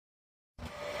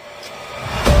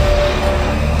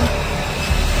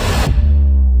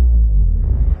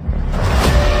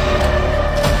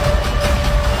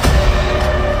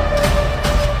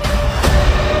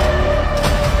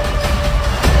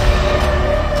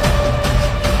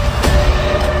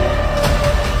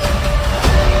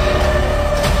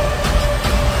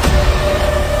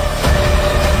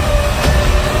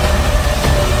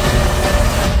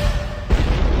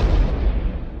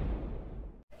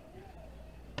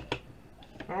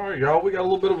Alright, y'all, we got a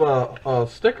little bit of a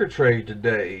sticker trade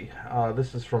today.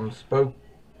 This is from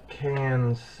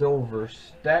Spokane Silver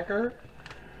Stacker.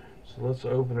 So let's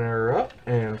open her up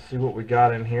and see what we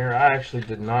got in here. I actually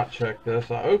did not check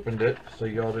this. I opened it so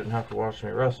y'all didn't have to watch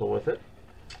me wrestle with it.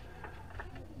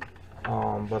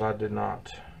 But I did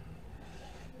not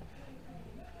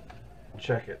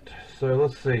check it. So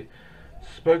let's see.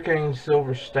 Spokane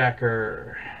Silver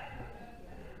Stacker.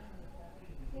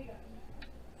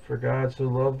 For God so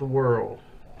loved the world.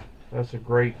 That's a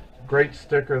great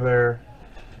sticker there.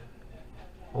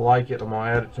 I like it. I'm going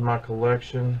to add it to my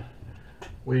collection.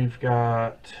 We've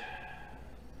got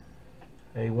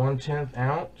a 1/10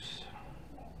 ounce.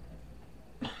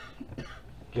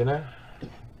 Get it?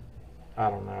 I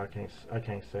don't know. I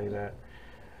can't say that.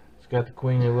 It's got the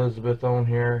Queen Elizabeth on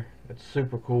here. It's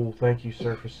super cool. Thank you,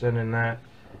 sir, for sending that.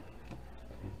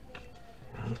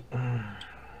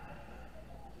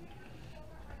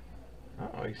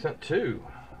 Oh, he sent two.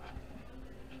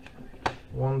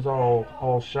 One's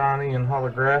all shiny and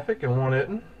holographic, and one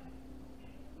isn't.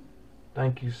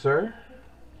 Thank you, sir.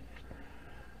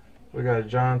 We got a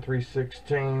John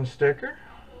 3:16 sticker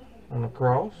on the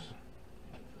cross.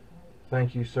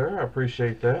 Thank you, sir. I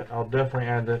appreciate that. I'll definitely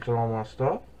add that to all my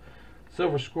stuff.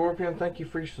 Silver Scorpion, thank you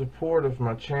for your support of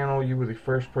my channel. You were the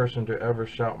first person to ever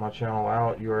shout my channel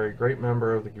out. You are a great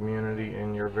member of the community,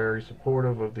 and you're very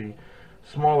supportive of the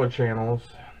smaller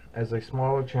channels. As a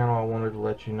smaller channel, I wanted to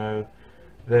let you know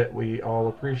that we all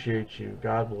appreciate you.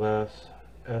 God bless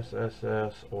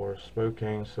SSS or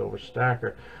Spokane Silver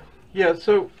Stacker. Yeah,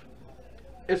 so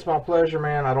it's my pleasure,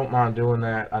 man. I don't mind doing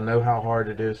that. I know how hard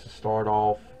it is to start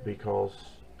off because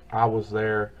I was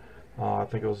there. I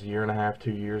think it was a year and a half,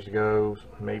 2 years ago,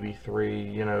 maybe 3,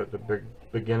 you know, at the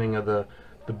beginning of the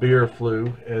beer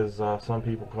flu, as some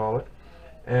people call it.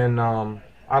 And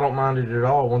I don't mind it at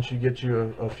all. Once you get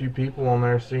you a few people on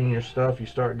there seeing your stuff, you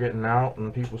start getting out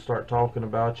and people start talking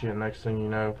about you, and next thing you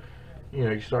know,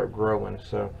 you start growing.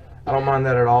 So I don't mind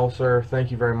that at all, sir.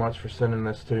 Thank you very much for sending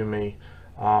this to me.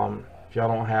 If y'all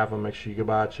don't have them, make sure you go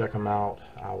by, check them out.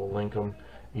 I will link them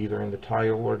either in the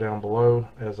title or down below,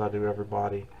 as I do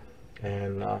everybody.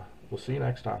 And we'll see you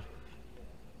next time.